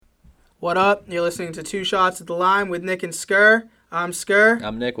What up? You're listening to Two Shots at the Line with Nick and Skur. I'm Skur.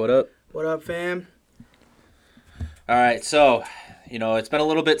 I'm Nick. What up? What up, fam? All right, so, it's been a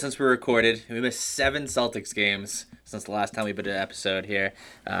little bit since we recorded. We missed 7 Celtics games since the last time we did an episode here.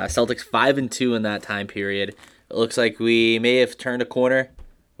 Celtics 5-2 in that time period. It looks like we may have turned a corner.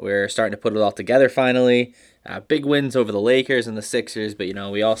 We're starting to put it all together finally. Big wins over the Lakers and the Sixers, but,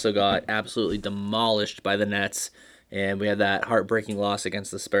 we also got absolutely demolished by the Nets. And we had that heartbreaking loss against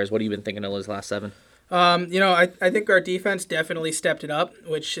the Spurs. What have you been thinking of those last 7? I think our defense definitely stepped it up,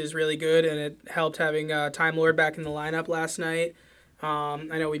 which is really good, and it helped having Time Lord back in the lineup last night.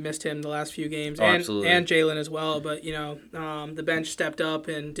 I know we missed him the last few games, and Jalen as well, but, the bench stepped up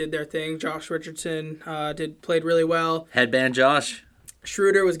and did their thing. Josh Richardson played really well. Headband Josh.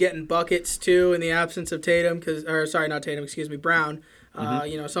 Schroeder was getting buckets, too, in the absence of Brown.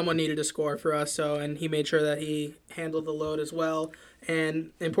 Someone needed to score for us, and he made sure that he handled the load as well.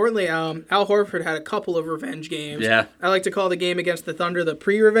 And importantly, Al Horford had a couple of revenge games. Yeah. I like to call the game against the Thunder the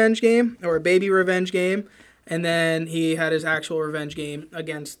pre-revenge game, or a baby revenge game. And then he had his actual revenge game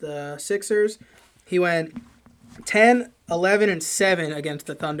against the Sixers. He went 10, 11, and 7 against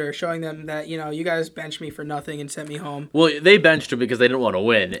the Thunder, showing them that, you guys benched me for nothing and sent me home. Well, they benched him because they didn't want to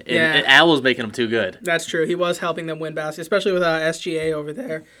win. And Al was making them too good. That's true. He was helping them win baskets, especially with SGA over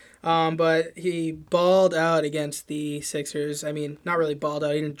there. But he balled out against the Sixers. I mean, not really balled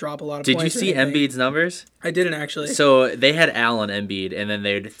out. He didn't drop a lot of points. Did you see Embiid's numbers? I didn't, actually. So they had Al on Embiid, and then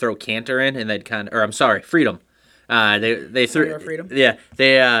they'd throw Cantor in, and they'd Freedom. They threw Freedom? Yeah,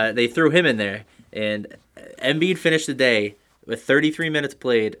 they threw him in there, and Embiid finished the day with 33 minutes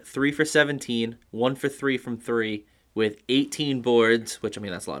played, 3 for 17, 1 for 3 from 3, with 18 boards, which,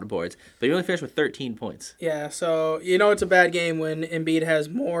 that's a lot of boards, but he only finished with 13 points. Yeah, so it's a bad game when Embiid has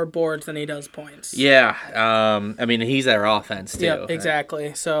more boards than he does points. Yeah, he's their offense, too. Yeah, exactly.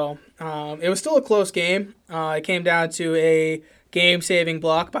 Right? So it was still a close game. It came down to a game-saving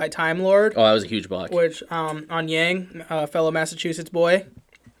block by Time Lord. Oh, that was a huge block. Which, on Yang, a fellow Massachusetts boy,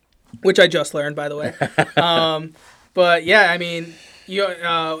 which I just learned, by the way. But, yeah, I think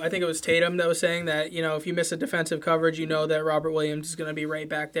it was Tatum that was saying that, if you miss a defensive coverage, that Robert Williams is going to be right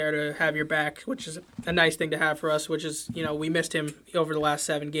back there to have your back, which is a nice thing to have for us, which is, we missed him over the last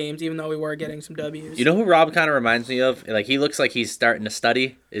 7 games, even though we were getting some W's. You know who Rob kind of reminds me of? Like, he looks like he's starting to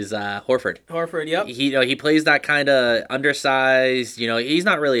study, is Horford. Horford, yep. He plays that kind of undersized, he's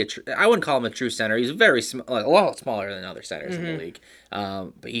not really I wouldn't call him a true center. He's very a lot smaller than other centers in the league.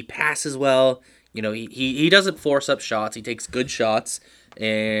 But he passes well. He doesn't force up shots. He takes good shots,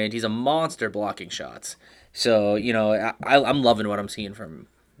 and he's a monster blocking shots. So, I'm loving what I'm seeing from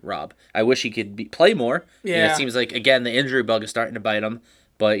Rob. I wish he could play more. Yeah. It seems like, again, the injury bug is starting to bite him.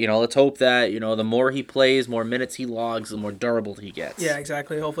 But, let's hope that, the more he plays, more minutes he logs, the more durable he gets. Yeah,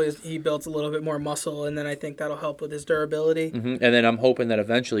 exactly. Hopefully he builds a little bit more muscle, and then I think that'll help with his durability. Mm-hmm. And then I'm hoping that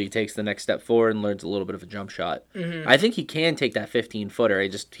eventually he takes the next step forward and learns a little bit of a jump shot. Mm-hmm. I think he can take that 15-footer.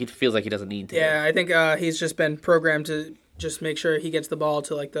 He feels like he doesn't need to. Yeah, I think he's just been programmed to just make sure he gets the ball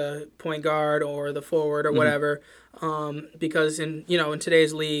to, like, the point guard or the forward or whatever. Because in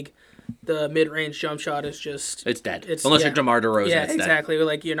today's league, the mid-range jump shot is just... It's dead. Unless you're DeMar DeRozan, yeah, it's exactly. Dead.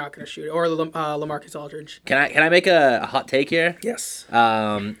 Like, you're not going to shoot it. Or LaMarcus Aldridge. Can I make a hot take here? Yes.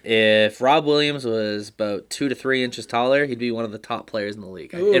 If Rob Williams was about 2 to 3 inches taller, he'd be one of the top players in the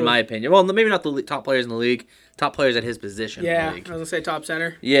league, Ooh. in my opinion. Well, maybe not the top players in the league, top players at his position in the league. I was going to say top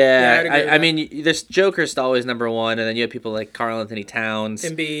center. Yeah, I mean, this Joker's always number one, and then you have people like Karl Anthony Towns.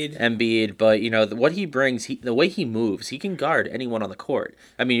 Embiid. But, what he brings, the way he moves, he can guard anyone on the court.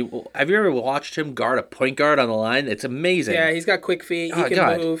 I mean, have you ever watched him guard a point guard on the line? It's amazing. Yeah, he's got quick feet. He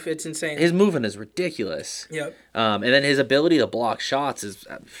can move. It's insane. His movement is ridiculous. Yep. And then his ability to block shots is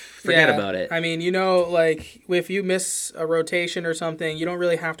forget about it. I mean, if you miss a rotation or something, you don't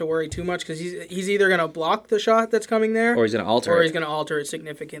really have to worry too much because he's either going to block the shot that's coming there or he's going to alter it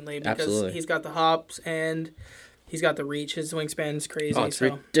significantly because Absolutely. He's got the hops and he's got the reach. His wingspan's crazy. Oh, it's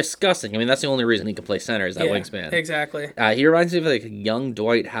disgusting. I mean, that's the only reason he can play center is that wingspan. Exactly. He reminds me of like a young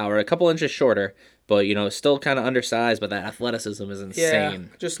Dwight Howard, a couple inches shorter, but still kind of undersized. But that athleticism is insane.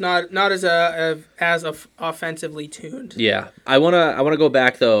 Yeah, just not as offensively tuned. Yeah, I wanna go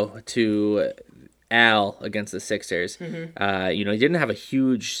back though to Al against the Sixers. Mm-hmm. He didn't have a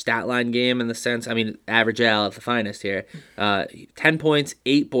huge stat line game in the sense. I mean, average Al at the finest here. 10 points,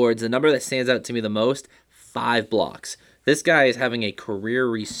 8 boards. The number that stands out to me the most: 5 blocks. This guy is having a career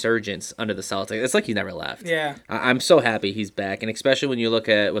resurgence under the Celtics. It's like he never left. Yeah. I'm so happy he's back, and especially when you look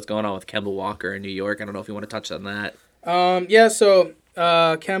at what's going on with Kemba Walker in New York. I don't know if you want to touch on that. So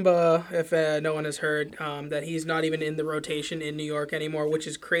Kemba, if no one has heard, that he's not even in the rotation in New York anymore, which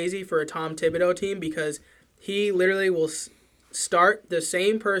is crazy for a Tom Thibodeau team because he literally will start the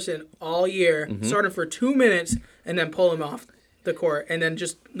same person all year, start him for 2 minutes, and then pull him off the court, and then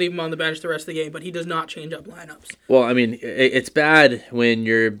just leave him on the bench the rest of the game. But he does not change up lineups. Well, I mean, it's bad when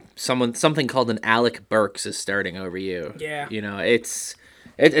you're something called an Alec Burks is starting over you. Yeah.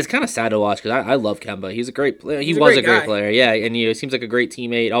 It's kind of sad to watch because I love Kemba. He's a great player. He was was a a great great guy. player. Yeah, and he seems like a great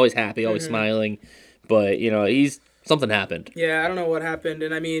teammate. Always happy, always smiling. But something happened. Yeah, I don't know what happened,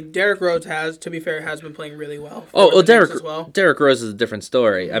 and I mean, Derrick Rose has been playing really well. Derrick Rose is a different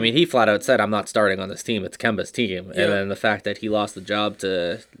story. I mean, he flat out said, "I'm not starting on this team. It's Kemba's team." Yeah. And then the fact that he lost the job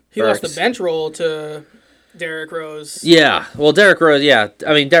to lost Burks. the bench role to Derrick Rose. Yeah, well, Derrick Rose. Yeah,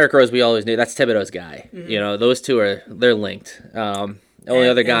 I mean, Derrick Rose. We always knew that's Thibodeau's guy. Those two they're linked. The only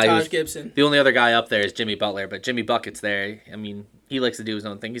other guy, Taj Gibson. The only other guy up there is Jimmy Butler, but Jimmy Bucket's there. I mean, he likes to do his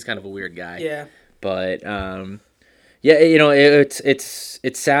own thing. He's kind of a weird guy. Yeah. But yeah,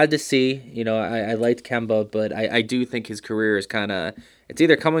 it's sad to see. I liked Kemba, but I do think his career is kind of it's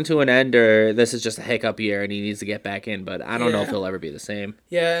either coming to an end or this is just a hiccup year and he needs to get back in. But I don't know if he'll ever be the same.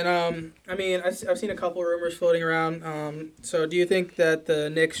 Yeah, and I mean, I've seen a couple rumors floating around. So do you think that the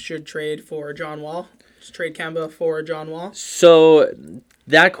Knicks should trade for John Wall? Just trade Kemba for John Wall? So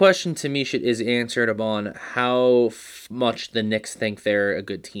that question to me is answered upon how much the Knicks think they're a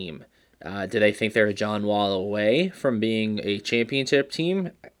good team. Do they think they're a John Wall away from being a championship team?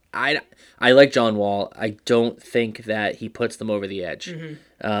 I like John Wall. I don't think that he puts them over the edge.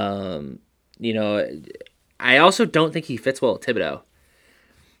 I also don't think he fits well at Thibodeau.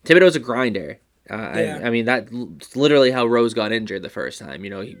 Thibodeau's a grinder. I mean, that's literally how Rose got injured the first time.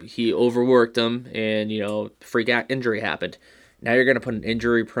 He overworked him, and freak injury happened. Now you're going to put an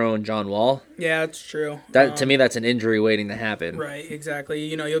injury-prone John Wall? Yeah, that's true. To me, that's an injury waiting to happen. Right, exactly.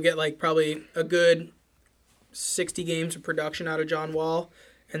 You'll get probably a good 60 games of production out of John Wall,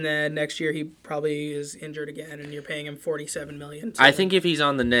 and then next year he probably is injured again, and you're paying him $47 million. I think if he's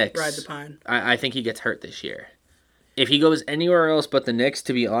on the Knicks, ride the pine. I think he gets hurt this year. If he goes anywhere else but the Knicks,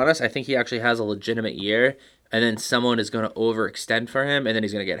 to be honest, I think he actually has a legitimate year, and then someone is going to overextend for him, and then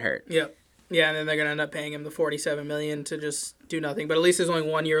he's going to get hurt. Yep. Yeah, and then they're going to end up paying him the $47 million to just do nothing. But at least there's only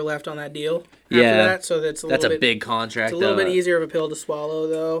 1 year left on that deal after that, so that's a big contract. It's a little bit easier of a pill to swallow,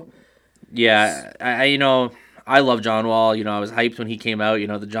 though. Yeah, I love John Wall. I was hyped when he came out.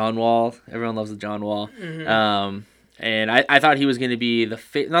 The John Wall. Everyone loves the John Wall. And I thought he was going to be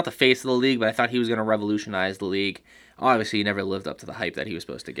not the face of the league, but I thought he was going to revolutionize the league. Obviously, he never lived up to the hype that he was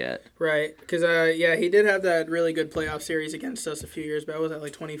supposed to get. Right, because he did have that really good playoff series against us a few years back. Was that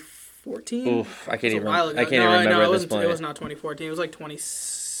 2014? Oof, I can't even remember at this point. It was not 2014. It was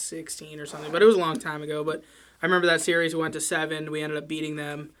 2016 or something, but it was a long time ago. But I remember that series. We went to 7. We ended up beating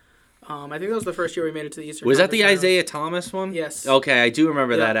them. I think that was the first year we made it to the Eastern Was that Conference the Finals. Isaiah Thomas one? Yes. Okay, I do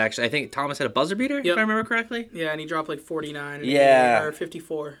remember that, actually. I think Thomas had a buzzer beater, if I remember correctly. Yeah, and he dropped 49. Or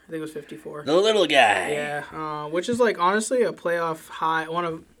 54. I think it was 54. The little guy. Yeah, which is honestly a playoff high, one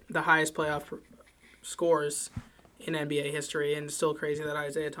of the highest playoff scores in NBA history, and it's still crazy that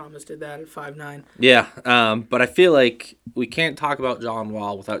Isaiah Thomas did that at 5'9". Yeah, but I feel like we can't talk about John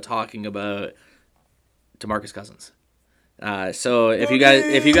Wall without talking about DeMarcus Cousins. So if you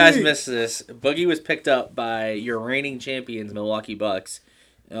guys missed this, Boogie was picked up by your reigning champions, Milwaukee Bucks,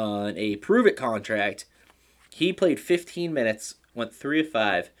 on a prove-it contract. He played 15 minutes, went 3 of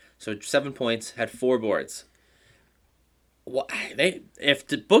 5, so 7 points, had 4 boards. If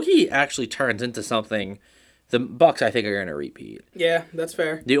the Boogie actually turns into something, the Bucks, I think, are going to repeat. Yeah, that's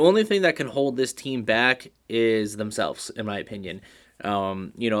fair. The only thing that can hold this team back is themselves, in my opinion.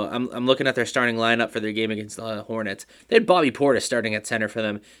 I'm looking at their starting lineup for their game against the Hornets. They had Bobby Portis starting at center for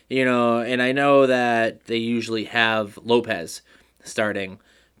them, and I know that they usually have Lopez starting,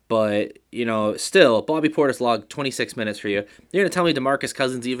 but still, Bobby Portis logged 26 minutes for you. You're gonna tell me DeMarcus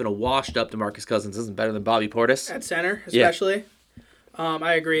Cousins, even a washed-up DeMarcus Cousins, isn't better than Bobby Portis at center, especially? Yeah.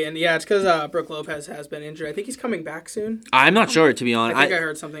 I agree, and it's because Brook Lopez has been injured. I think he's coming back soon. I'm not sure, to be honest. I think I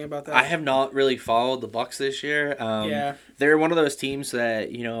heard something about that. I have not really followed the Bucks this year. They're one of those teams that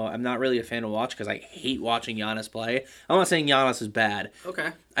I'm not really a fan to watch because I hate watching Giannis play. I'm not saying Giannis is bad.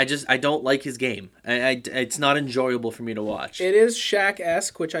 Okay. I don't like his game. It's not enjoyable for me to watch. It is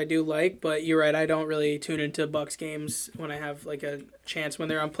Shaq-esque, which I do like, but you're right. I don't really tune into Bucks games when I have a chance when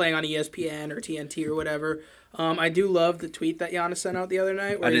they're playing on ESPN or TNT or whatever. I do love the tweet that Giannis sent out the other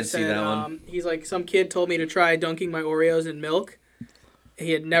night. Where I didn't see that one. He's like, some kid told me to try dunking my Oreos in milk.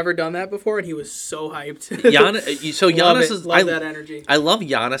 He had never done that before, and he was so hyped. Love that energy. I love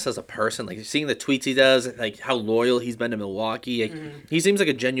Giannis as a person. Like seeing the tweets he does, like how loyal he's been to Milwaukee. Like, he seems like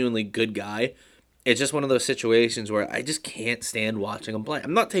a genuinely good guy. It's just one of those situations where I just can't stand watching him play.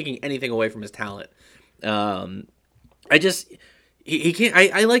 I'm not taking anything away from his talent. I just he can't.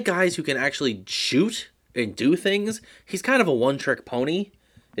 I like guys who can actually shoot and do things. He's kind of a one-trick pony.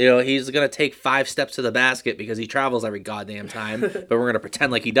 He's going to take 5 steps to the basket because he travels every goddamn time, but we're going to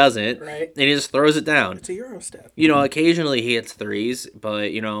pretend like he doesn't. Right. And he just throws it down. It's a Euro step. Occasionally he hits threes, but,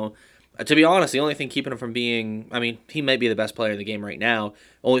 to be honest, the only thing keeping him from being, he might be the best player in the game right now.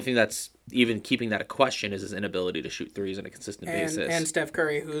 Only thing that's even keeping that a question is his inability to shoot threes on a consistent basis. And Steph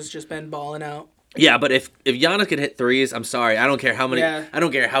Curry, who's just been balling out. Yeah, but if Giannis could hit threes, I'm sorry. I don't care how many. Yeah. I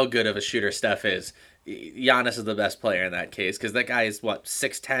don't care how good of a shooter Steph is. Giannis is the best player in that case because that guy is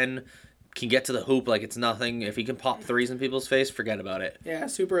 6'10", can get to the hoop like it's nothing. If he can pop threes in people's face, forget about it. Yeah,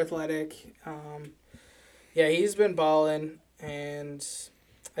 super athletic. He's been balling, and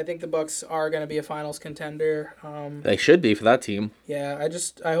I think the Bucks are going to be a finals contender. They should be for that team. Yeah,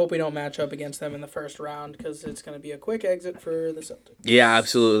 I hope we don't match up against them in the first round because it's going to be a quick exit for the Celtics. Yeah,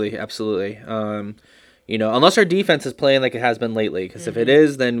 absolutely. Unless our defense is playing like it has been lately, because if it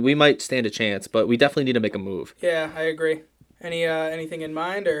is, then we might stand a chance, but we definitely need to make a move. Yeah, I agree. Anything in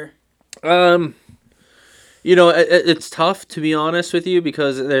mind, or? It's tough, to be honest with you,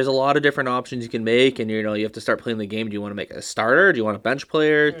 because there's a lot of different options you can make, and, you have to start playing the game. Do you want to make a starter? Do you want a bench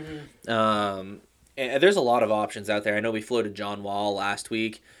player? And there's a lot of options out there. I know we floated John Wall last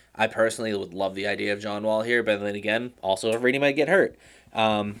week. I personally would love the idea of John Wall here, but then again, also if Brady might get hurt.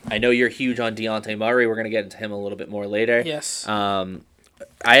 I know you're huge on Dejounte Murray. We're going to get into him a little bit more later. Yes. The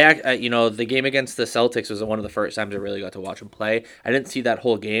game against the Celtics was one of the first times I really got to watch him play. I didn't see that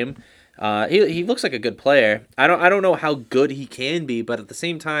whole game. He looks like a good player. I don't know how good he can be, but at the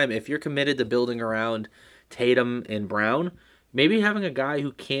same time, if you're committed to building around Tatum and Brown, maybe having a guy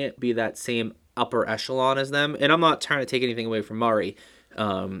who can't be that same upper echelon as them, and I'm not trying to take anything away from Murray.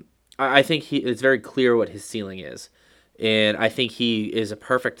 I think it's very clear what his ceiling is. And I think he is a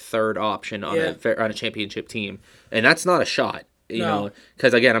perfect third option on a championship team, and that's not a shot,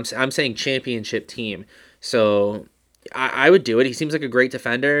 because again, I'm saying championship team, so I would do it. He seems like a great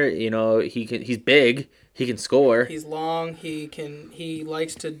defender. He's big, he can score. He's long. He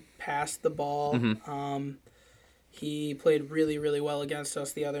likes to pass the ball. Mm-hmm. He played really, really well against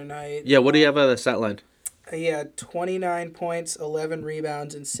us the other night. Yeah, what do you have on the stat line? He had 29 points, 11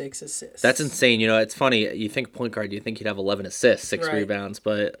 rebounds, and 6 assists. That's insane. It's funny. You think point guard, you think he'd have 11 assists, 6 rebounds,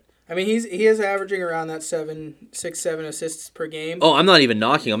 but he is averaging around that 7 assists per game. Oh, I'm not even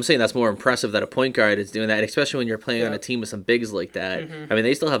knocking. I'm saying that's more impressive that a point guard is doing that, especially when you're playing on a team with some bigs like that. Mm-hmm.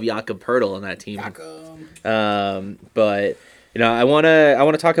 They still have Jakob Poeltl on that team. But I want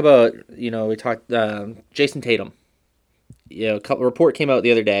to talk about we talked Jason Tatum. A report came out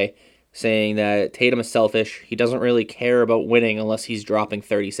the other day saying that Tatum is selfish. He doesn't really care about winning unless he's dropping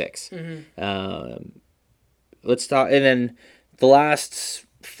 36. Mm-hmm. Let's talk. And then the last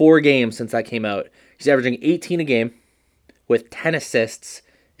 4 games since that came out, he's averaging 18 a game with 10 assists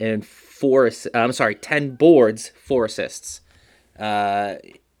and 10 boards, 4 assists.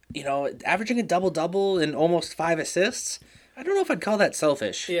 Averaging a double-double and almost 5 assists. I don't know if I'd call that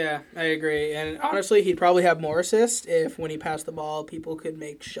selfish. Yeah, I agree. And honestly, he'd probably have more assists if when he passed the ball, people could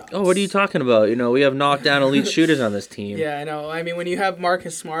make shots. Oh, what are you talking about? We have knockdown elite shooters on this team. Yeah, I know. When you have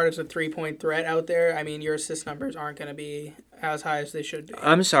Marcus Smart as a 3-point threat out there, your assist numbers aren't going to be as high as they should be.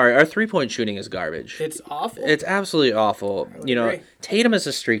 I'm sorry. Our 3-point shooting is garbage. It's awful. It's absolutely awful. Tatum is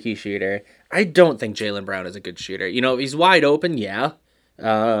a streaky shooter. I don't think Jaylen Brown is a good shooter. He's wide open, yeah.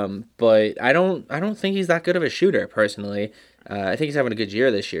 But I don't think he's that good of a shooter, personally. I think he's having a good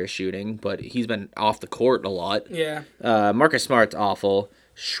year this year shooting, but he's been off the court a lot. Yeah. Marcus Smart's awful.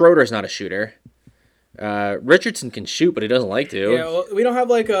 Schroeder's not a shooter. Richardson can shoot, but he doesn't like to. Yeah, well, we don't have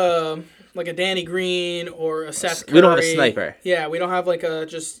like a Danny Green or a Seth Curry. We don't have a sniper. Yeah, we don't have like a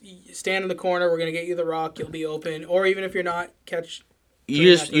just stand in the corner, we're going to get you the rock, you'll be open. Or even if you're not, catch.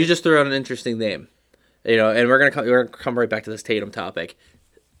 You just threw out an interesting name. And we're gonna come right back to this Tatum topic.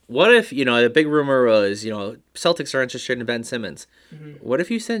 What if, the big rumor was, Celtics are interested in Ben Simmons. Mm-hmm. What if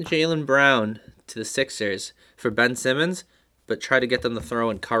you sent Jaylen Brown to the Sixers for Ben Simmons, but try to get them to throw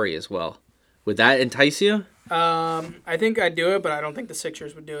in Curry as well? Would that entice you? I think I'd do it, but I don't think the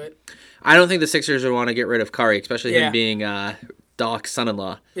Sixers would do it. I don't think the Sixers would want to get rid of Curry, especially him being Doc's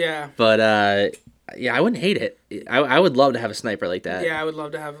son-in-law. Yeah. But, I wouldn't hate it. I would love to have a sniper like that. Yeah, I would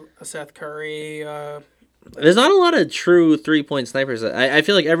love to have a Seth Curry, There's not a lot of true 3-point snipers. I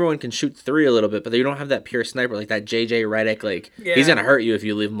feel like everyone can shoot 3 a little bit, but you don't have that pure sniper like that JJ Redick. Like, he's going to hurt you if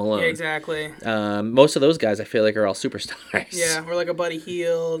you leave him alone. Yeah, exactly. Most of those guys, I feel like, are all superstars. Yeah, or like a Buddy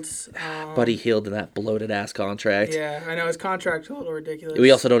Hields. Buddy Hield in that bloated-ass contract. Yeah, I know. His contract's a little ridiculous.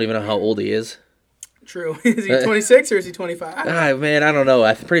 We also don't even know how old he is. True. Is he 26 or is he 25? Man, I don't know.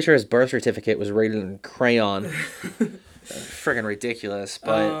 I'm pretty sure his birth certificate was rated in crayon. Friggin' ridiculous,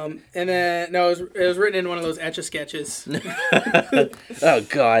 but and then no, it was written in one of those Etch-a-Sketches. Oh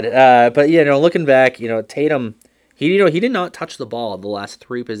God, but looking back, Tatum, he did not touch the ball the last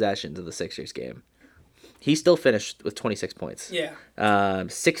 3 possessions of the Sixers game. He still finished with 26 points. Yeah.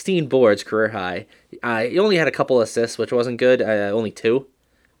 16 boards, career high. He only had a couple assists, which wasn't good. Only 2,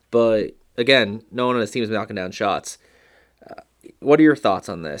 but again, no one on his team is knocking down shots. What are your thoughts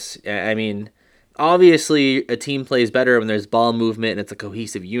on this? I mean, obviously, a team plays better when there's ball movement and it's a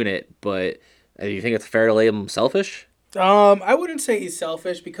cohesive unit, but do you think it's fair to label him selfish? I wouldn't say he's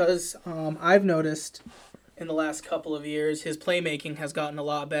selfish because I've noticed in the last couple of years his playmaking has gotten a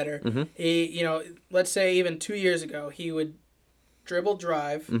lot better. Mm-hmm. He, let's say even 2 years ago, he would dribble,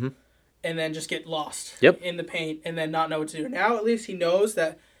 drive, Mm-hmm. and then just get lost in the paint and then not know what to do. Now at least he knows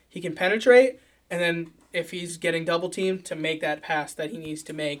that he can penetrate, and then if he's getting double teamed, to make that pass that he needs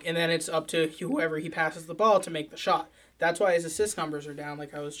to make, and then it's up to whoever he passes the ball to make the shot. That's why his assist numbers are down,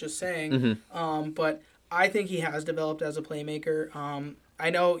 like I was just saying. Mm-hmm. But I think he has developed as a playmaker. I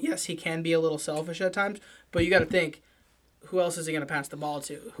know, yes, he can be a little selfish at times, but you got to think, who else is he going to pass the ball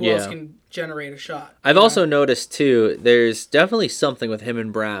to? Who else can generate a shot? I've also noticed, too, there's definitely something with him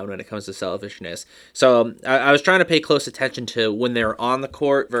and Brown when it comes to selfishness. So I was trying to pay close attention to when they were on the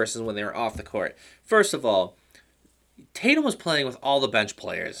court versus when they were off the court. First of all, Tatum was playing with all the bench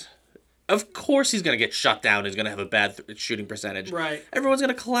players. Of course he's going to get shut down. He's going to have a bad shooting percentage. Right. Everyone's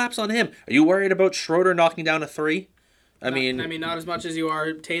going to collapse on him. Are you worried about Schroeder knocking down a 3? I mean, not as much as you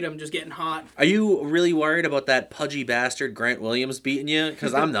are Tatum just getting hot. Are you really worried about that pudgy bastard Grant Williams beating you?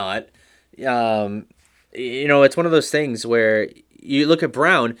 Because I'm not. It's one of those things where you look at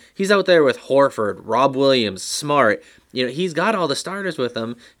Brown. He's out there with Horford, Rob Williams, Smart. He's got all the starters with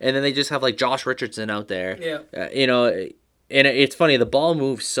him, and then they just have like Josh Richardson out there. Yeah. And it's funny. The ball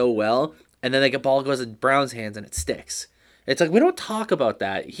moves so well, and then the ball goes in Brown's hands and it sticks. It's like we don't talk about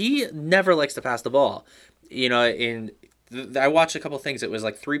that. He never likes to pass the ball. I watched a couple things. It was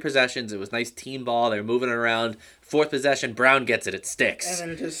like 3 possessions. It was nice team ball. They were moving it around. 4th possession, Brown gets it. It sticks. And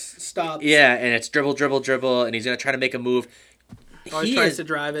then it just stops. Yeah, and it's dribble, and he's going to try to make a move. He tries to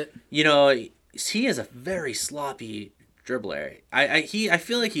drive it. He is a very sloppy dribbler. I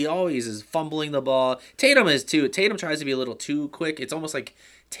feel like he always is fumbling the ball. Tatum is too. Tatum tries to be a little too quick. It's almost like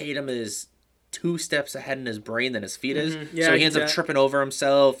Tatum is 2 steps ahead in his brain than his feet is. Yeah, so he ends up tripping over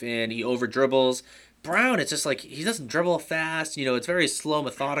himself and he over dribbles. Brown, it's just like he doesn't dribble fast. It's very slow,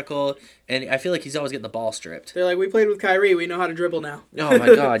 methodical, and I feel like he's always getting the ball stripped. They're like, we played with Kyrie. We know how to dribble now. Oh, my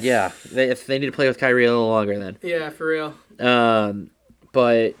God, yeah. They need to play with Kyrie a little longer then. Yeah, for real.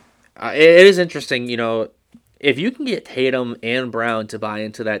 But it is interesting, if you can get Tatum and Brown to buy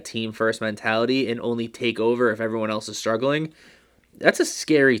into that team-first mentality and only take over if everyone else is struggling, that's a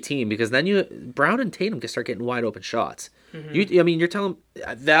scary team because then Brown and Tatum can start getting wide-open shots. Mm-hmm. You're telling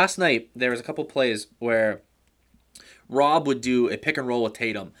last night there was a couple plays where Rob would do a pick and roll with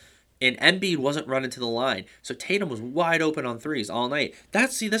Tatum, and Embiid wasn't running to the line, so Tatum was wide open on 3s all night.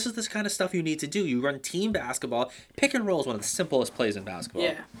 This is this kind of stuff you need to do. You run team basketball. Pick and roll is one of the simplest plays in basketball.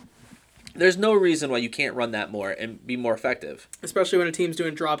 Yeah. There's no reason why you can't run that more and be more effective. Especially when a team's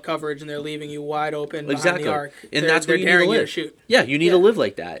doing drop coverage and they're leaving you wide open behind the arc. And that's where you need to live. Shoot. Yeah, you need to live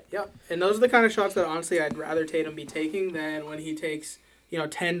like that. Yep. And those are the kind of shots that honestly I'd rather Tatum be taking than when he takes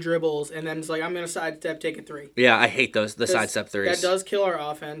 10 dribbles and then it's like, I'm going to sidestep, take a 3. Yeah, I hate the sidestep 3s. That does kill our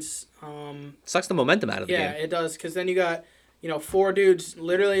offense. Sucks the momentum out of the game. Yeah, it does. Because then you got 4 dudes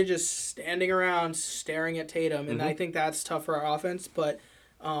literally just standing around staring at Tatum. And I think that's tough for our offense. But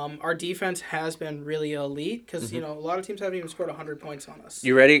our defense has been really elite because, a lot of teams haven't even scored 100 points on us.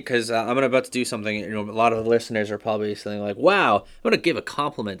 You ready? Because I'm about to do something. A lot of the listeners are probably saying like, wow, I'm going to give a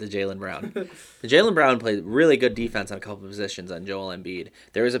compliment to Jaylen Brown. Jaylen Brown played really good defense on a couple of positions on Joel Embiid.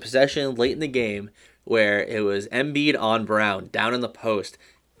 There was a possession late in the game where it was Embiid on Brown down in the post.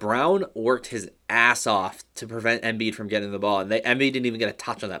 Brown worked his ass off to prevent Embiid from getting the ball. And Embiid didn't even get a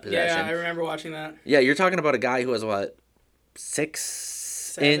touch on that possession. Yeah, I remember watching that. Yeah, you're talking about a guy who has,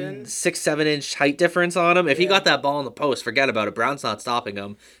 7 inch height difference on him. If he got that ball in the post, forget about it. Brown's not stopping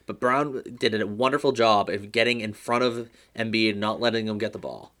him. But Brown did a wonderful job of getting in front of Embiid, not letting him get the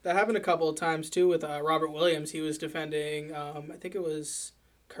ball. That happened a couple of times too with Robert Williams. He was defending, I think it was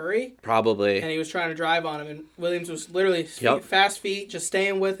Curry. Probably. And he was trying to drive on him, and Williams was literally Yep. fast feet, just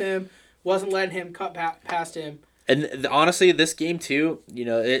staying with him, wasn't letting him cut past him. And honestly, this game too,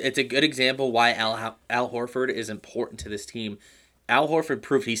 it's a good example why Al Horford is important to this team. Al Horford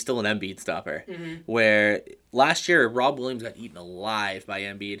proved he's still an Embiid stopper. Where last year, Rob Williams got eaten alive by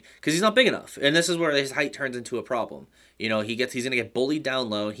Embiid because he's not big enough. And this is where his height turns into a problem. He's going to get bullied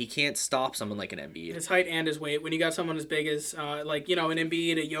down low. He can't stop someone like an Embiid. His height and his weight. When you got someone as big as, an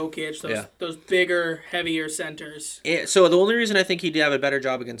Embiid, a Jokic, those bigger, heavier centers. So the only reason I think he'd have a better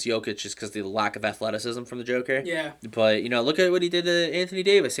job against Jokic is because the lack of athleticism from the Joker. Yeah. But, look at what he did to Anthony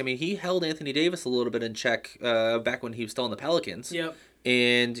Davis. I mean, he held Anthony Davis a little bit in check back when he was still in the Pelicans. Yep.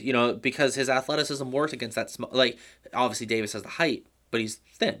 And, because his athleticism worked against that obviously Davis has the height, but he's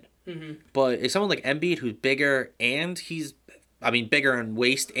thin. Mm-hmm. But if someone like Embiid who's bigger and bigger in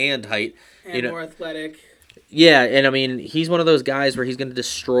waist and height. And more athletic. Yeah, and he's one of those guys where he's going to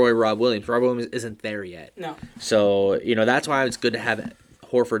destroy Rob Williams. Rob Williams isn't there yet. No. So, that's why it's good to have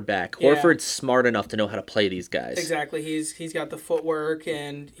Horford back. Yeah. Horford's smart enough to know how to play these guys. Exactly. He's got the footwork,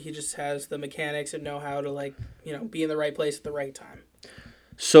 and he just has the mechanics and know how to, be in the right place at the right time.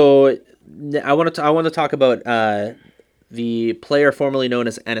 So, I want to talk about the player formerly known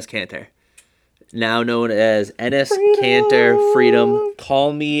as Enes Kanter, now known as Enes Kanter Freedom.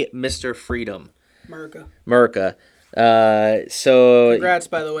 Call me Mr. Freedom. Merca. So congrats,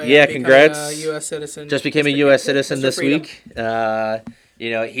 by the way. Yeah, congrats. U.S. citizen. Just became a U.S. citizen Mr. this Freedom.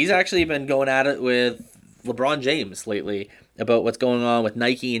 week. He's actually been going at it with LeBron James lately about what's going on with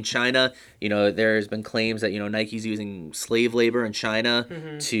Nike in China. There's been claims that, Nike's using slave labor in China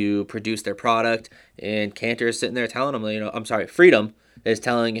to produce their product. And Kanter is sitting there telling him, Freedom is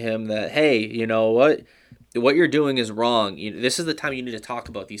telling him that, hey, you know what you're doing is wrong. This is the time you need to talk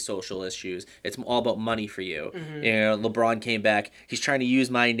about these social issues. It's all about money for you. LeBron came back. He's trying to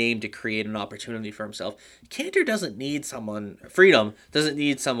use my name to create an opportunity for himself. Kanter doesn't need someone. Freedom doesn't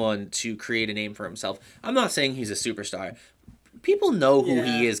need someone to create a name for himself. I'm not saying he's a superstar. People know who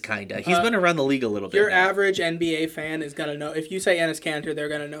he is, kind of. He's been around the league a little bit. Your average NBA fan is going to know. If you say Enes Kanter, they're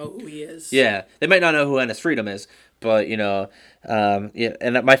going to know who he is. Yeah. They might not know who Enes Freedom is, but,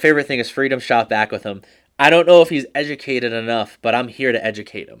 and my favorite thing is Freedom shot back with him. I don't know if he's educated enough, but I'm here to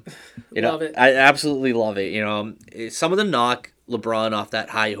educate him. Love it. I absolutely love it. Some of the knock LeBron off that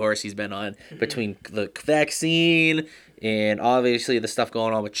high horse he's been on between the vaccine and obviously the stuff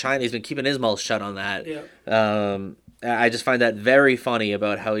going on with China. He's been keeping his mouth shut on that. Yeah. I just find that very funny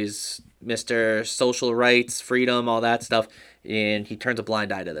about how he's Mr. Social Rights, freedom, all that stuff, and he turns a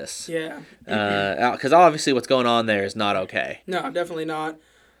blind eye to this. Yeah. Because obviously what's going on there is not okay. No, definitely not.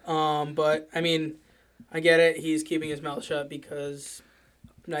 But, I get it. He's keeping his mouth shut because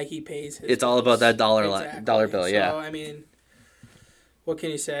Nike pays his It's bills. all about that dollar bill, yeah. So, what can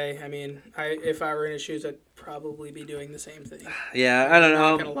you say? If I were in his shoes, I'd probably be doing the same thing. Yeah, I don't know.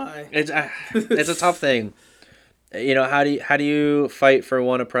 I'm not gonna lie. It's a tough thing. How do you fight for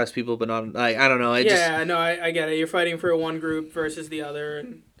one oppressed people but not I don't know. I get it. You're fighting for one group versus the other,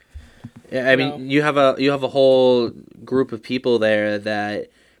 and you have a whole group of people there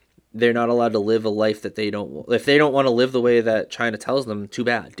that they're not allowed to live a life that they don't. If they don't want to live the way that China tells them, too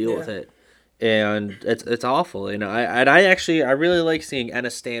bad. Deal with it. And it's awful. I really like seeing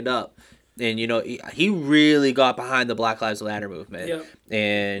Enes stand up. And, he really got behind the Black Lives Matter movement. Yep.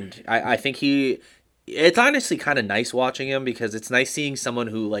 And I think it's honestly kind of nice watching him because it's nice seeing someone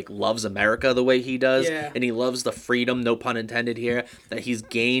who loves America the way he does, and he loves the freedom, no pun intended here, that he's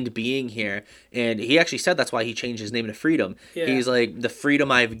gained being here. And he actually said that's why he changed his name to Freedom. Yeah. He's like, the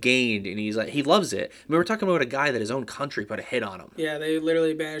freedom I've gained, and he's like, he loves it. We're talking about a guy that his own country put a hit on him. Yeah, they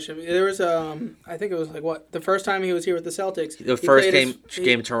literally banished him. There was I think it was the first time he was here with the Celtics. The first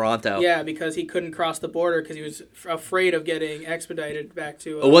game in Toronto. Yeah, because he couldn't cross the border because he was afraid of getting expedited back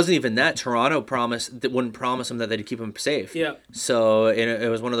to. It wasn't even that. Toronto wouldn't promise him that they'd keep him safe. Yeah. So it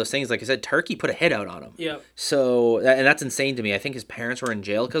was one of those things. Like I said, Turkey put a hit out on him. Yeah. So and that's insane to me. I think his parents were in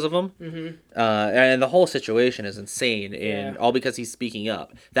jail because of him. Mm-hmm. And the whole situation is insane, and all because he's speaking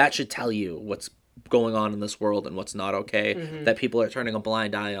up. That should tell you what's going on in this world and what's not okay. Mm-hmm. That people are turning a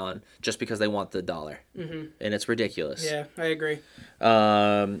blind eye on just because they want the dollar, and it's ridiculous. Yeah, I agree.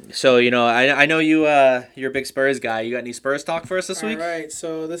 So I know you're a big Spurs guy. You got any Spurs talk for us this week? All right.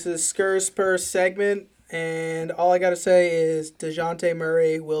 So this is Spurs segment, and all I gotta say is DeJounte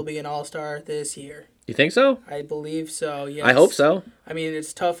Murray will be an All-Star this year. You think so? I believe so, yes. I hope so.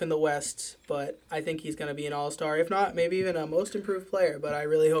 It's tough in the West, but I think he's going to be an All-Star. If not, maybe even a Most Improved Player, but I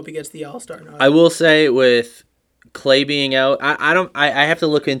really hope he gets the All-Star nod. I will say with Clay being out, I have to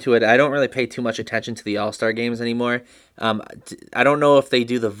look into it. I don't really pay too much attention to the All-Star games anymore. I don't know if they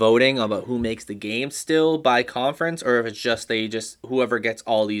do the voting about who makes the game still by conference, or if it's just whoever gets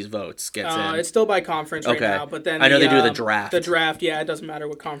all these votes gets in. It's still by conference right Okay. now, but then I know they do the draft. The draft, yeah, it doesn't matter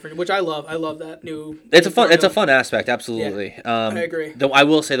what conference, which I love. I love that new. It's a fun aspect, absolutely. Yeah, I agree. Though I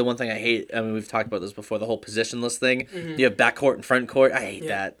will say the one thing I hate. I mean, we've talked about this before. The whole positionless thing. Mm-hmm. You have backcourt and front court. I hate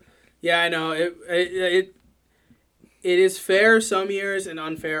that. Yeah, I know it is fair some years and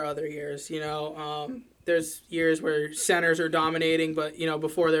unfair other years. There's years where centers are dominating, but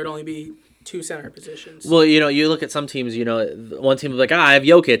before there'd only be two center positions. Well, you look at some teams. One team is like, I have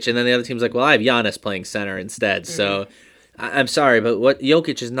Jokic, and then the other team's like, well, I have Giannis playing center instead. Mm-hmm. So, I'm sorry, but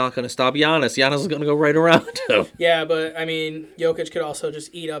Jokic is not going to stop Giannis. Giannis is going to go right around him. Yeah, but I mean, Jokic could also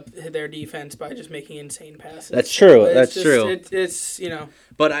just eat up their defense by just making insane passes. That's true. True. It's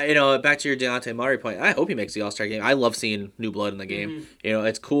But back to your Dejounte Murray point. I hope he makes the All-Star game. I love seeing new blood in the game. Mm-hmm.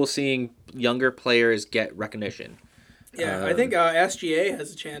 It's cool seeing younger players get recognition. Yeah, I think SGA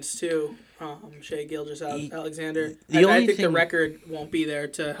has a chance too. Shai Gilgeous-Alexander. I think the record won't be there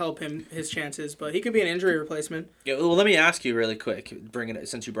to help him his chances, but he could be an injury replacement. Yeah, well, let me ask you really quick,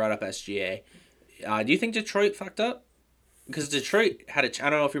 since you brought up SGA. Do you think Detroit fucked up? Because Detroit I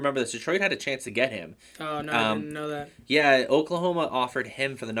don't know if you remember this. Detroit had a chance to get him. Oh no, I didn't know that. Yeah, Oklahoma offered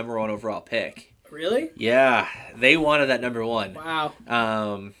him for the number 1 overall pick. Really? Yeah, they wanted that number 1.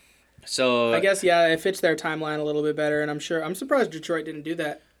 Wow. So I guess it fits their timeline a little bit better, and I'm surprised Detroit didn't do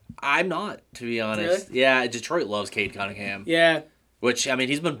that. I'm not, to be honest. Really? Yeah, Detroit loves Cade Cunningham. Yeah. Which, I mean,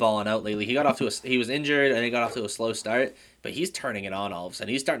 he's been balling out lately. He was injured and he got off to a slow start, but he's turning it on all of a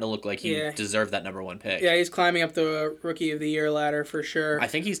sudden. He's starting to look like he deserved that number 1 pick. Yeah, he's climbing up the Rookie of the Year ladder for sure. I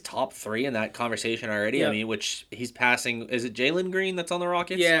think he's top 3 in that conversation already. Yep. I mean, which he's passing. Is it Jalen Green that's on the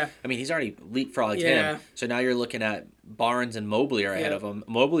Rockets? Yeah. I mean, he's already leapfrogged him. So now you're looking at Barnes and Mobley are ahead of him.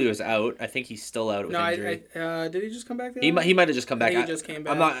 Mobley was out. I think he's still out with injury. Did he just come back? He might have just come back. He just came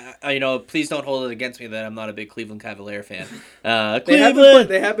back. I'm not. Please don't hold it against me that I'm not a big Cleveland Cavalier fan. They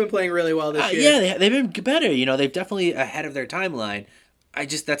have been playing really well this year. Yeah, they've been better. They've definitely ahead of their timeline.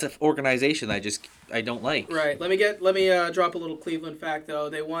 That's an organization I don't like. Right. Let me drop a little Cleveland fact though.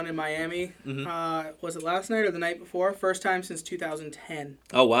 They won in Miami. Mm-hmm. Was it last night or the night before? First time since 2010.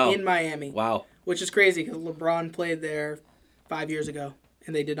 Oh wow. In Miami. Wow. Which is crazy because LeBron played there 5 years ago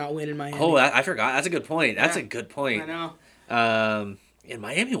and they did not win in Miami. Oh, I forgot. That's a good point. That's a good point. I know. And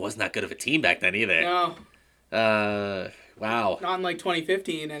Miami wasn't that good of a team back then either. No. Wow. Not in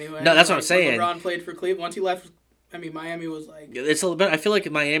 2015 anyway. No, that's what I'm saying. LeBron played for Cleveland. Once he left, Miami was like... It's a little bit. I feel like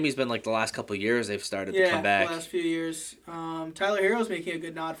Miami's been like the last couple of years they've started to come back. The last few years. Tyler Hero's making a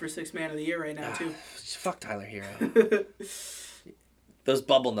good nod for 6th man of the year right now too. Fuck Tyler Hero. Those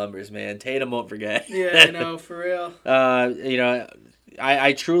bubble numbers, man. Tatum won't forget. Yeah, I know, for real.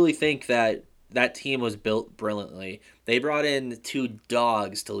 I truly think that team was built brilliantly. They brought in 2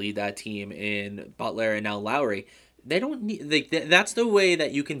 dogs to lead that team in Butler and now Lowry. They don't need. That's the way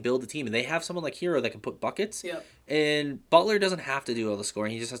that you can build a team, and they have someone like Hero that can put buckets. Yep. And Butler doesn't have to do all the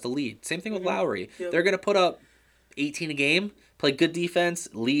scoring; he just has to lead. Same thing with Lowry. Yep. They're gonna put up 18 a game, play good defense,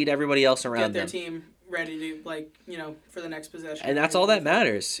 lead everybody else around them. Get their team ready to, for the next possession. And that's all that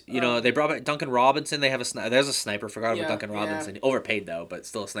matters. They brought back Duncan Robinson. They have there's a sniper. Forgot about Duncan Robinson. Overpaid though, but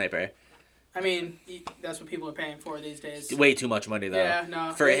still a sniper. I mean, that's what people are paying for these days. Way too much money, though. Yeah,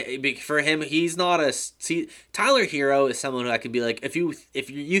 no. For him, he's not a... See, Tyler Hero is someone who I could be like, if you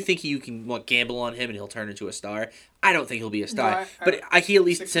think you can gamble on him and he'll turn into a star, I don't think he'll be a star. But he at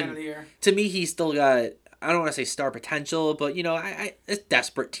least... To me, he's still got... I don't want to say star potential, but, a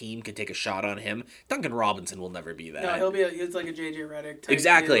desperate team could take a shot on him. Duncan Robinson will never be that. No, he's like a J.J. Redick type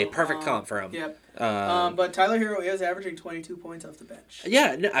Exactly. deal. Perfect comp for him. Yep. But Tyler Hero is averaging 22 points off the bench.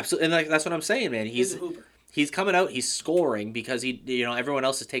 Yeah, no, absolutely. And that's what I'm saying, man. He's a hooper. He's coming out, he's scoring because everyone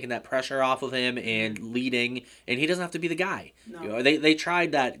else is taking that pressure off of him and leading, and he doesn't have to be the guy. No. They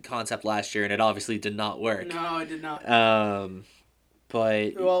tried that concept last year, and it obviously did not work. No, it did not.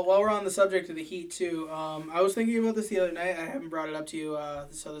 But while we're on the subject of the Heat too, I was thinking about this the other night. I haven't brought it up to you,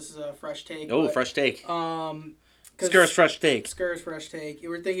 so this is a fresh take. Fresh take. Skur's fresh take. Skur's fresh take. You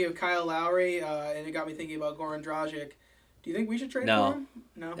were thinking of Kyle Lowry, and it got me thinking about Goran Dragic. Do you think we should trade for him?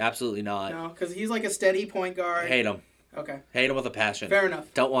 No, absolutely not. No, because he's like a steady point guard. Hate him. Okay. Hate him with a passion. Fair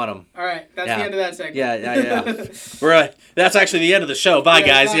enough. Don't want him. All right, that's the end of that segment. Yeah. That's actually the end of the show. Bye,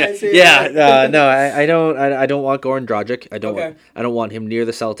 guys. Bye, no, I don't want Goran Dragic. I don't want him near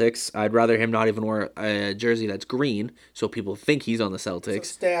the Celtics. I'd rather him not even wear a jersey that's green, so people think he's on the Celtics.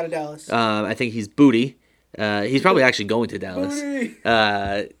 So stay out of Dallas. I think he's booty. He's probably actually going to Dallas. Booty.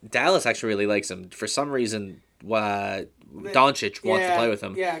 Dallas actually really likes him for some reason. Doncic wants to play with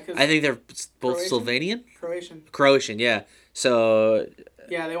him. Yeah, because I think they're both Slovenian? Croatian, yeah. So...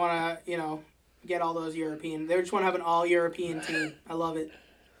 Yeah, they want to, get all those European. They just want to have an all-European team. I love it.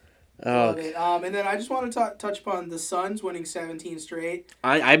 Love it. And then I just want to touch upon the Suns winning 17 straight.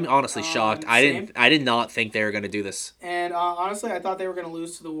 I'm honestly shocked. I did not think they were going to do this. And honestly, I thought they were going to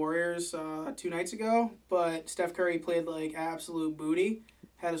lose to the Warriors 2 nights ago, but Steph Curry played like absolute booty.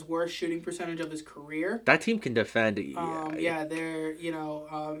 Had his worst shooting percentage of his career. That team can defend. They're,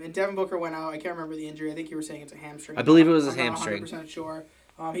 and Devin Booker went out. I can't remember the injury. I think you were saying it's a hamstring. I believe it was a hamstring. I'm not 100% sure.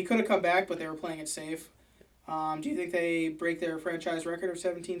 He could have come back, but they were playing it safe. Do you think they break their franchise record of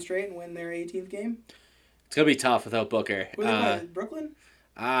 17 straight and win their 18th game? It's going to be tough without Booker. Were they playing Brooklyn?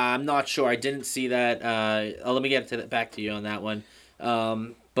 I'm not sure. I didn't see that. Let me get back to you on that one.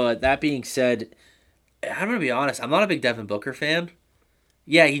 But that being said, I'm going to be honest. I'm not a big Devin Booker fan.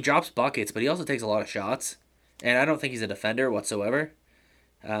 Yeah, he drops buckets, but he also takes a lot of shots. And I don't think he's a defender whatsoever.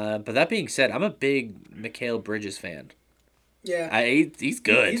 But that being said, I'm a big Mikal Bridges fan. Yeah. He's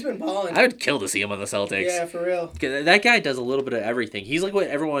good. He's been balling. I would kill to see him on the Celtics. Yeah, for real. That guy does a little bit of everything. He's like what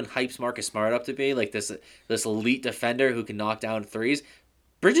everyone hypes Marcus Smart up to be, like this elite defender who can knock down threes.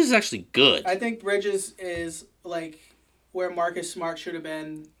 Bridges is actually good. I think Bridges is like where Marcus Smart should have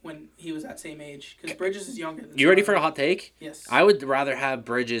been when he was that same age. Because Bridges is younger than You ready for a hot take? Yes. I would rather have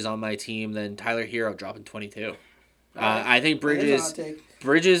Bridges on my team than Tyler Hero dropping 22. I think Bridges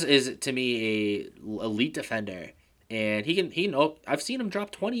is to me a elite defender. And I've seen him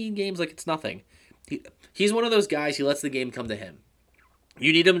drop 20 in games like it's nothing. He's one of those guys, he lets the game come to him.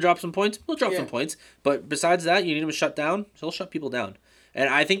 You need him to drop some points, he'll drop some points. But besides that, you need him to shut down, he'll shut people down. And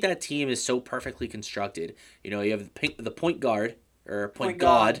I think that team is so perfectly constructed. You have the point guard, or point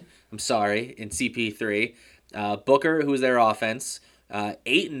god, I'm sorry, in CP3. Booker, who's their offense.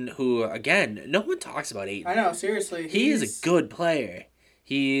 Ayton, who, again, no one talks about Ayton. I know, seriously. He is a good player.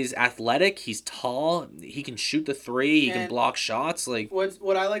 He's athletic. He's tall. He can shoot the three. He can block shots.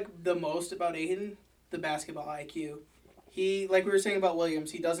 What I like the most about Ayton, the basketball IQ. He, like we were saying about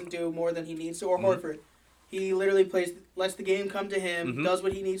Williams, he doesn't do more than he needs to, or Horford. He literally lets the game come to him, does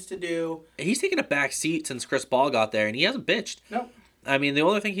what he needs to do. He's taken a back seat since Chris Paul got there, and he hasn't bitched. Nope. I mean, the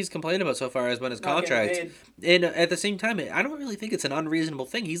only thing he's complained about so far has been his contract. And at the same time, I don't really think it's an unreasonable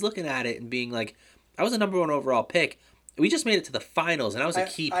thing. He's looking at it and being like, I was a number 1 overall pick. We just made it to the finals, and that was a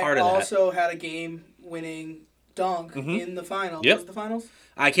key part of that. I also had a game-winning dunk in the finals. Yep. Was it the finals?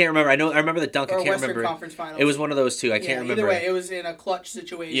 I can't remember. I remember the dunk. Or I can't Western remember. Conference Finals. It was one of those two. I can't remember. Either way, it was in a clutch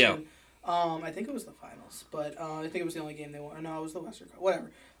situation. Yeah. I think it was the finals, but I think it was the only game they won. No, it was the Western.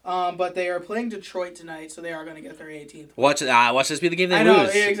 Whatever. But they are playing Detroit tonight, so they are going to get their 18th. Watch this be the game they lose. I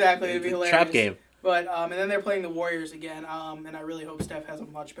lose. know, exactly. It'd be hilarious. Trap game. But and then they're playing the Warriors again, and I really hope Steph has a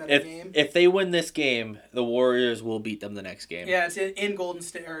much better game. If they win this game, the Warriors will beat them the next game. Yeah, it's in Golden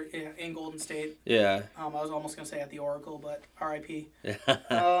State. In Golden State. Yeah. I was almost gonna say at the Oracle, but R.I.P.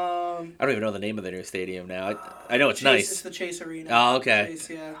 I don't even know the name of the new stadium now. I know it's nice. It's the Chase Arena. Oh, okay.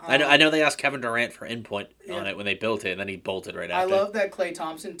 Chase, yeah. I know they asked Kevin Durant for input on it when they built it, and then he bolted right after. I love that Klay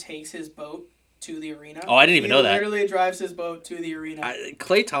Thompson takes his boat to the arena. Oh, I didn't even know that. He literally drives his boat to the arena.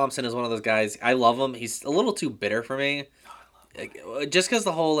 Klay Thompson is one of those guys. I love him. He's a little too bitter for me. Just because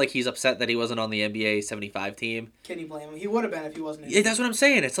the whole, he's upset that he wasn't on the NBA 75 team. Can you blame him? He would have been if he wasn't in Yeah, that's what I'm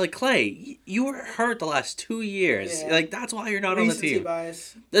saying. It's like, Klay, you were hurt the last 2 years. Yeah. That's why you're not on the team.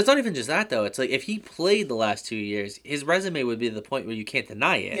 Bias. It's not even just that, though. It's like, if he played the last 2 years, his resume would be to the point where you can't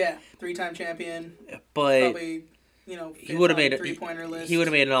deny it. Yeah, 3-time champion. But... Probably... he would have made three-pointer list. He would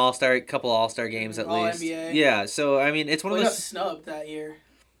have made an couple All-Star games at least. All-NBA. Yeah, so I mean, it's one of those. He got snubbed that year.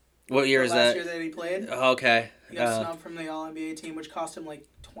 What year is that? Last year that he played. Okay. He got snubbed from the All-NBA team, which cost him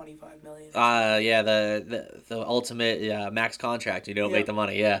 $25 million. Yeah, the ultimate max contract. You don't make the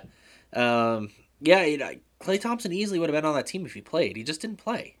money. Yeah. Klay Thompson easily would have been on that team if he played. He just didn't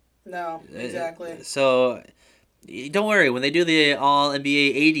play. No, exactly. So. Don't worry, when they do the All-NBA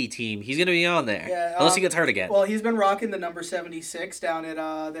 80 team, he's going to be on there. Yeah, unless he gets hurt again. Well, he's been rocking the number 76 down at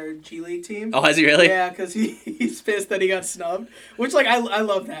their G League team. Oh, has he really? Yeah, because he's pissed that he got snubbed. Which, I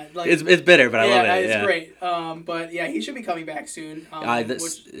love that. It's bitter, but I love it. It's great. But, yeah, he should be coming back soon.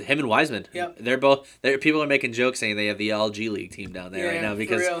 Him and Wiseman. Yep. People are making jokes saying they have the All G League team down there right now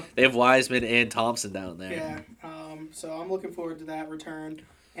because they have Wiseman and Thompson down there. Yeah. So I'm looking forward to that return.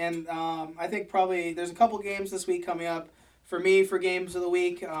 And I think probably there's a couple games this week coming up for me for games of the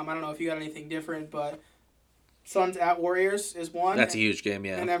week. I don't know if you got anything different, but Suns at Warriors is one. That's a huge game,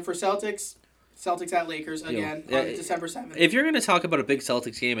 yeah. And then for Celtics, Celtics at Lakers again on December 7th. If you're going to talk about a big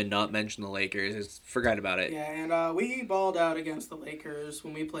Celtics game and not mention the Lakers, forget about it. Yeah, and we balled out against the Lakers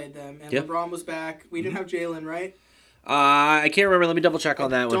when we played them. And LeBron was back. We didn't have Jalen, right? I can't remember. Let me double check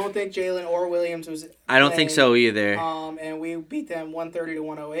on that one. I don't think Jalen or Williams was I don't think so either. And we beat them 130 to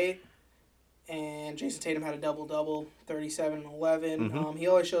 108. And Jason Tatum had a double-double, 37 and 11. He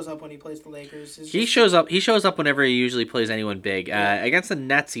always shows up when he plays the Lakers. He shows up whenever he usually plays anyone big. Against the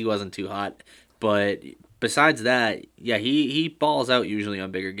Nets, he wasn't too hot. But besides that, yeah, he balls out usually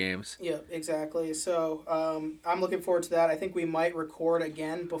on bigger games. Yeah, exactly. So I'm looking forward to that. I think we might record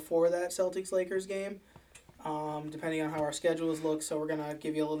again before that Celtics-Lakers game, depending on how our schedules look. So we're going to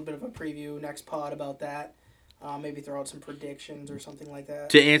give you a little bit of a preview next pod about that. Maybe throw out some predictions or something like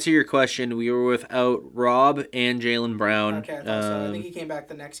that. To answer your question, we were without Rob and Jaylen Brown. Okay, I thought so. I think he came back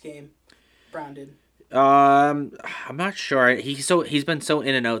the next game. Brown did. I'm not sure. He's been so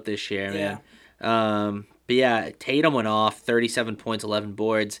in and out this year, man. But yeah, Tatum went off, 37 points, 11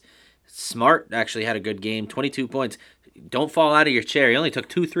 boards. Smart actually had a good game, 22 points. Don't fall out of your chair. He only took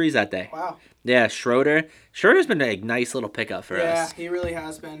 2 threes that day. Wow. Yeah, Schroeder's been a nice little pickup for us. Yeah, he really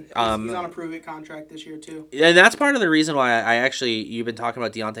has been. He's on a prove-it contract this year, too. And that's part of the reason why you've been talking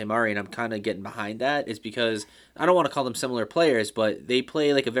about Dejounte Murray, and I'm kind of getting behind that, is because I don't want to call them similar players, but they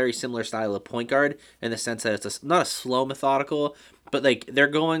play like a very similar style of point guard in the sense that it's not a slow, methodical, but like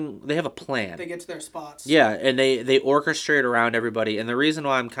they have a plan. They get to their spots. Yeah, and they orchestrate around everybody. And the reason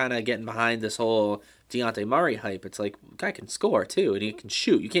why I'm kind of getting behind this whole Dejounte Murray hype, it's like, guy can score too, and he can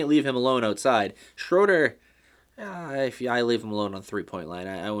shoot. You can't leave him alone outside. Schroeder, if I leave him alone on 3-point line,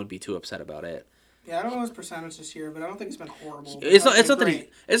 I wouldn't be too upset about it. Yeah, I don't know his percentage this year, but I don't think it's been horrible.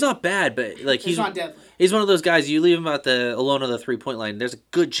 It's not bad, but like he's not deadly. He's one of those guys, you leave him alone on the 3-point line, there's a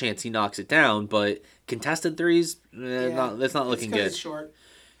good chance he knocks it down, but contested threes, that's not looking good. He's short.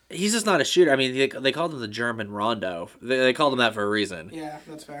 He's just not a shooter. I mean, they called him the German Rondo. They called him that for a reason. Yeah,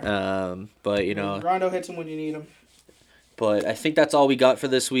 that's fair. But you know, Rondo hits him when you need him. But I think that's all we got for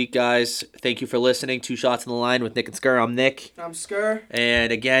this week, guys. Thank you for listening. 2 Shots in the Line with Nick and Skur. I'm Nick. I'm Skur.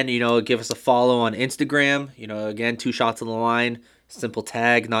 And again, give us a follow on Instagram. Again, 2 Shots in the Line. Simple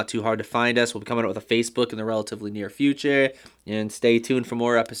tag, not too hard to find us. We'll be coming out with a Facebook in the relatively near future. And stay tuned for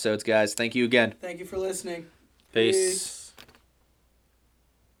more episodes, guys. Thank you again. Thank you for listening. Peace.